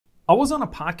I was on a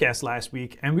podcast last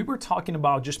week and we were talking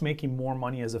about just making more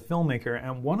money as a filmmaker,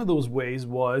 and one of those ways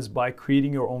was by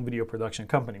creating your own video production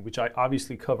company, which I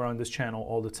obviously cover on this channel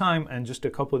all the time. And just a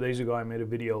couple of days ago I made a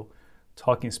video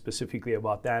talking specifically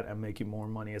about that and making more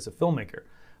money as a filmmaker.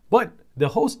 But the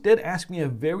host did ask me a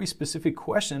very specific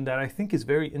question that I think is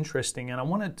very interesting, and I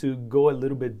wanted to go a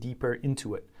little bit deeper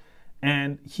into it.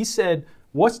 And he said,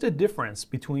 what's the difference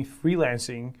between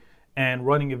freelancing and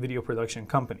running a video production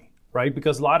company? Right?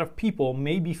 Because a lot of people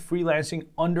may be freelancing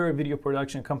under a video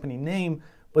production company name,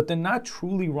 but they're not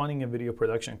truly running a video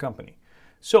production company.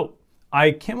 So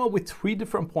I came up with 3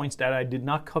 different points that I did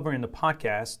not cover in the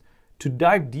podcast to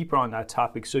dive deeper on that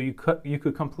topic, so you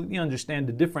could completely understand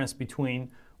the difference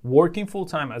between working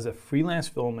full-time as a freelance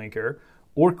filmmaker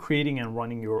or creating and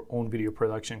running your own video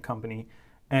production company,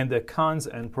 and the cons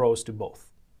and pros to both.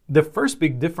 The first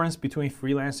big difference between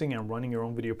freelancing and running your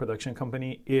own video production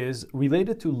company is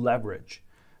related to leverage.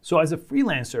 So as a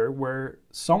freelancer, where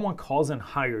someone calls and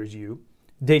hires you,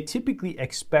 they typically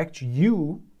expect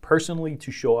you personally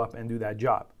to show up and do that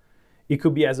job. It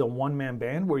could be as a one-man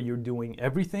band where you're doing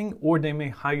everything, or they may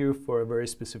hire you for a very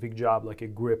specific job like a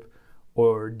grip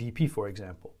or DP, for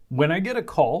example. When I get a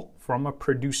call from a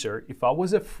producer, if I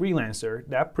was a freelancer,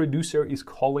 that producer is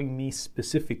calling me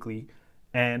specifically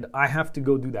and I have to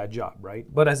go do that job, right?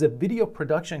 But as a video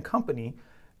production company,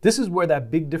 this is where that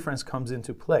big difference comes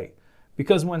into play.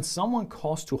 Because when someone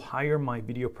calls to hire my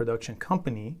video production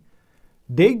company,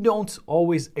 they don't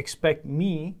always expect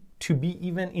me to be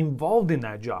even involved in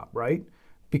that job, right?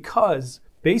 Because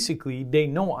basically they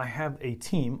know I have a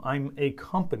team, I'm a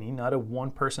company, not a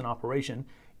one-person operation.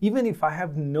 Even if I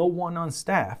have no one on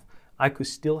staff, I could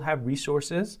still have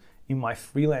resources in my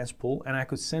freelance pool and I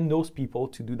could send those people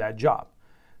to do that job.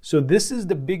 So this is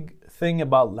the big thing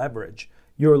about leverage.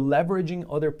 You're leveraging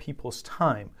other people's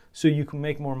time so you can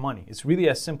make more money. It's really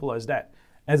as simple as that.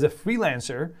 As a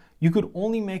freelancer, you could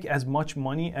only make as much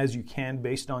money as you can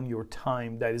based on your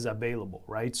time that is available,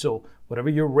 right? So whatever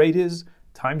your rate is,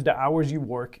 times the hours you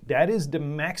work, that is the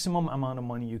maximum amount of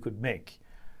money you could make.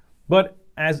 But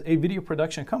as a video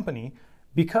production company,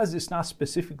 because it's not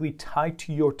specifically tied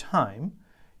to your time,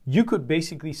 you could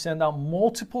basically send out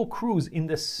multiple crews in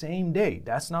the same day.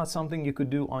 That's not something you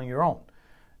could do on your own.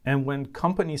 And when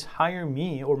companies hire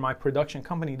me or my production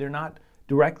company, they're not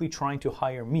directly trying to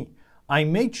hire me. I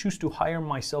may choose to hire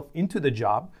myself into the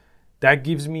job. That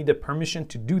gives me the permission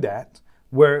to do that.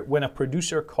 Where when a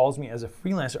producer calls me as a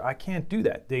freelancer, I can't do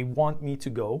that. They want me to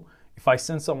go. If I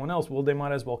send someone else, well, they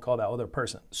might as well call that other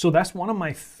person. So that's one of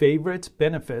my favorite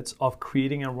benefits of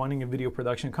creating and running a video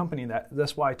production company.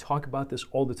 That's why I talk about this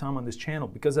all the time on this channel,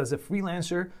 because as a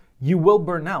freelancer, you will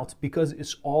burn out because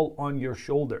it's all on your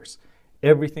shoulders.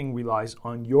 Everything relies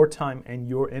on your time and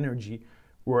your energy,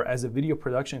 where as a video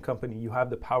production company, you have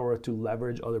the power to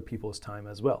leverage other people's time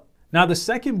as well. Now, the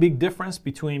second big difference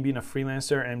between being a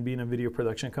freelancer and being a video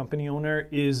production company owner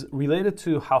is related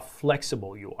to how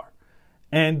flexible you are.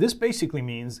 And this basically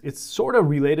means it's sort of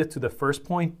related to the first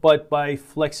point, but by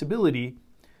flexibility,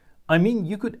 I mean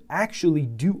you could actually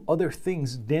do other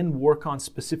things than work on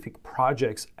specific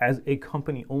projects as a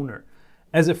company owner.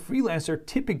 As a freelancer,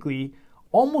 typically,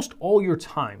 almost all your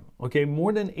time, okay,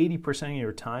 more than 80% of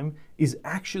your time is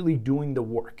actually doing the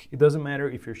work. It doesn't matter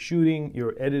if you're shooting,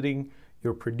 you're editing,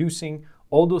 you're producing,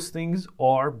 all those things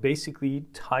are basically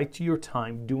tied to your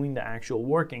time doing the actual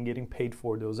work and getting paid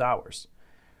for those hours.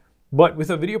 But with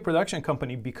a video production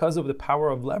company, because of the power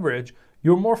of leverage,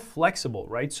 you're more flexible,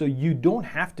 right? So you don't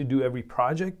have to do every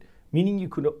project, meaning you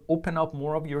could open up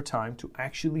more of your time to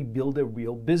actually build a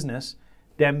real business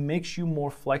that makes you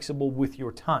more flexible with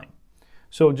your time.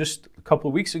 So just a couple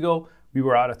of weeks ago, we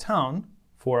were out of town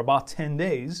for about 10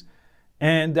 days,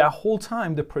 and that whole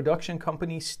time the production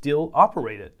company still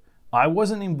operated. I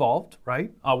wasn't involved,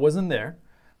 right? I wasn't there,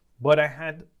 but I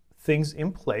had things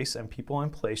in place and people in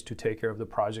place to take care of the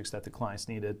projects that the clients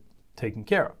needed taken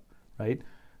care of, right?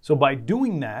 So by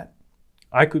doing that,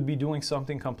 I could be doing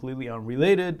something completely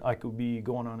unrelated. I could be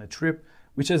going on a trip,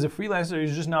 which as a freelancer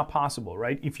is just not possible,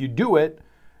 right? If you do it,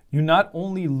 you not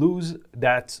only lose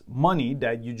that money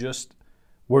that you just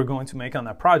were going to make on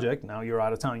that project. Now you're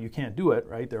out of town, you can't do it,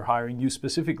 right? They're hiring you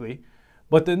specifically.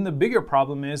 But then the bigger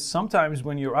problem is sometimes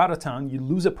when you're out of town, you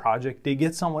lose a project, they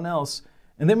get someone else,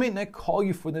 and they may not call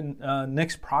you for the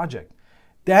next project.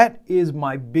 That is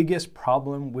my biggest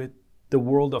problem with the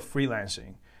world of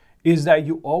freelancing, is that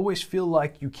you always feel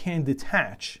like you can't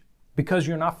detach because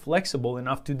you're not flexible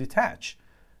enough to detach,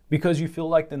 because you feel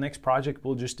like the next project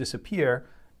will just disappear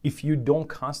if you don't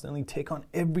constantly take on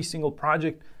every single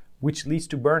project, which leads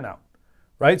to burnout,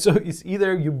 right? So it's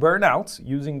either you burn out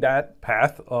using that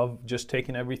path of just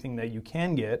taking everything that you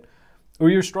can get,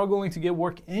 or you're struggling to get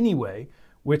work anyway,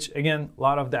 which again, a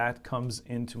lot of that comes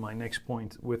into my next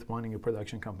point with running a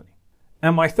production company.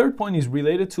 And my third point is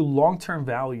related to long-term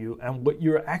value and what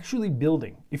you're actually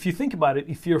building. If you think about it,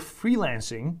 if you're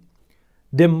freelancing,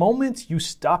 the moment you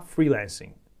stop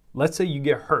freelancing, let's say you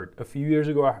get hurt. A few years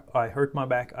ago, I hurt my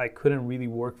back. I couldn't really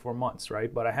work for months,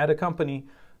 right? But I had a company,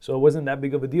 so it wasn't that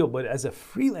big of a deal. But as a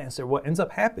freelancer, what ends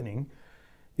up happening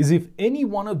is if any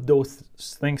one of those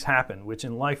things happen, which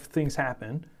in life things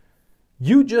happen,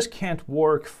 you just can't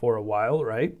work for a while,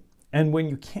 right? And when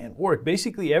you can't work,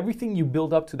 basically everything you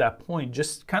build up to that point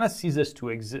just kind of ceases to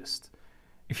exist.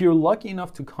 If you're lucky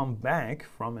enough to come back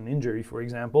from an injury, for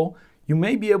example, you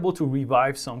may be able to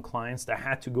revive some clients that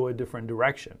had to go a different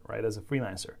direction, right, as a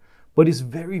freelancer. But it's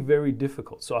very, very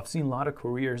difficult. So I've seen a lot of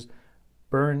careers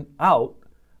burn out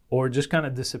or just kind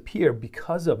of disappear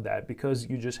because of that, because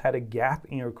you just had a gap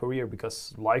in your career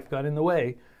because life got in the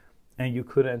way and you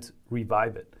couldn't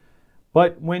revive it.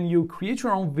 But when you create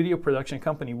your own video production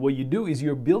company, what you do is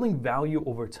you're building value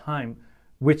over time,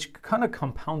 which kind of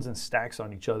compounds and stacks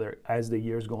on each other as the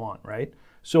years go on, right?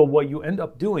 So what you end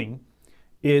up doing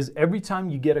is every time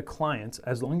you get a client,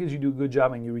 as long as you do a good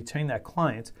job and you retain that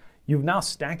client, you've now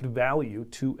stacked value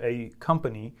to a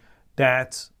company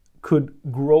that could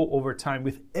grow over time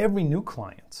with every new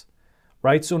client,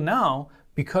 right? So now,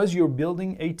 because you're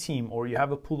building a team or you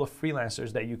have a pool of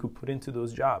freelancers that you could put into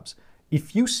those jobs,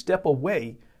 if you step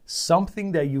away,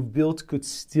 something that you've built could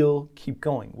still keep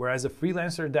going. Whereas a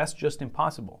freelancer, that's just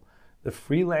impossible. The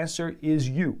freelancer is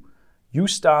you. You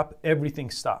stop, everything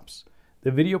stops.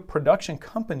 The video production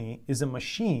company is a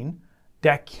machine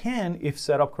that can, if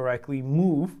set up correctly,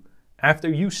 move after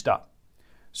you stop.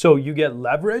 So you get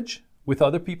leverage with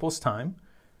other people's time.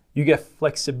 You get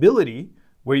flexibility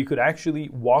where you could actually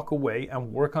walk away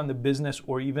and work on the business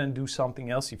or even do something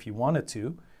else if you wanted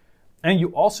to. And you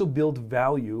also build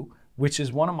value, which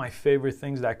is one of my favorite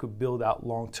things that I could build out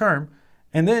long term.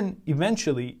 And then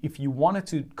eventually, if you wanted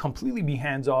to completely be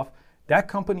hands off, that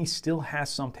company still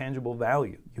has some tangible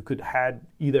value. You could have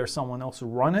either someone else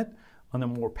run it on the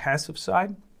more passive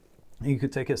side, and you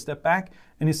could take a step back.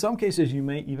 And in some cases, you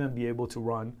may even be able to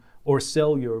run or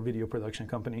sell your video production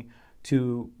company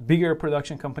to bigger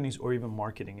production companies or even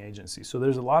marketing agencies. So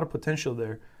there's a lot of potential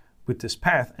there with this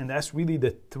path. And that's really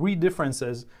the three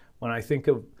differences when I think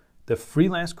of the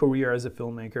freelance career as a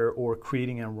filmmaker or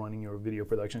creating and running your video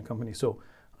production company. So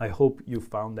I hope you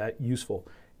found that useful.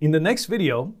 In the next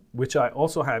video, which I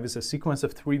also have, is a sequence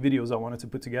of 3 videos I wanted to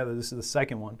put together. This is the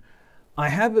second one. I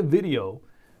have a video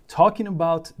talking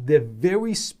about the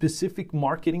very specific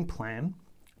marketing plan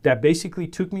that basically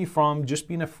took me from just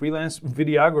being a freelance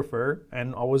videographer,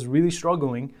 and I was really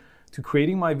struggling, to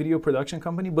creating my video production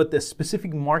company, but the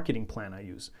specific marketing plan I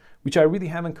use, which I really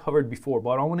haven't covered before.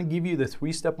 But I want to give you the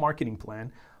 3-step marketing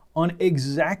plan on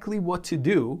exactly what to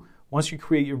do once you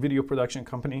create your video production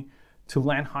company to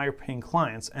land higher paying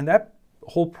clients. And that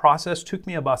whole process took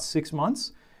me about 6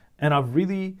 months, and I've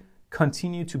really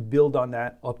continued to build on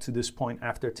that up to this point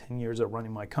after 10 years of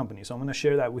running my company. So I'm going to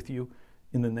share that with you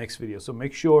in the next video. So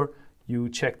make sure you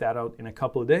check that out in a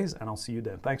couple of days, and I'll see you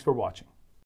then. Thanks for watching.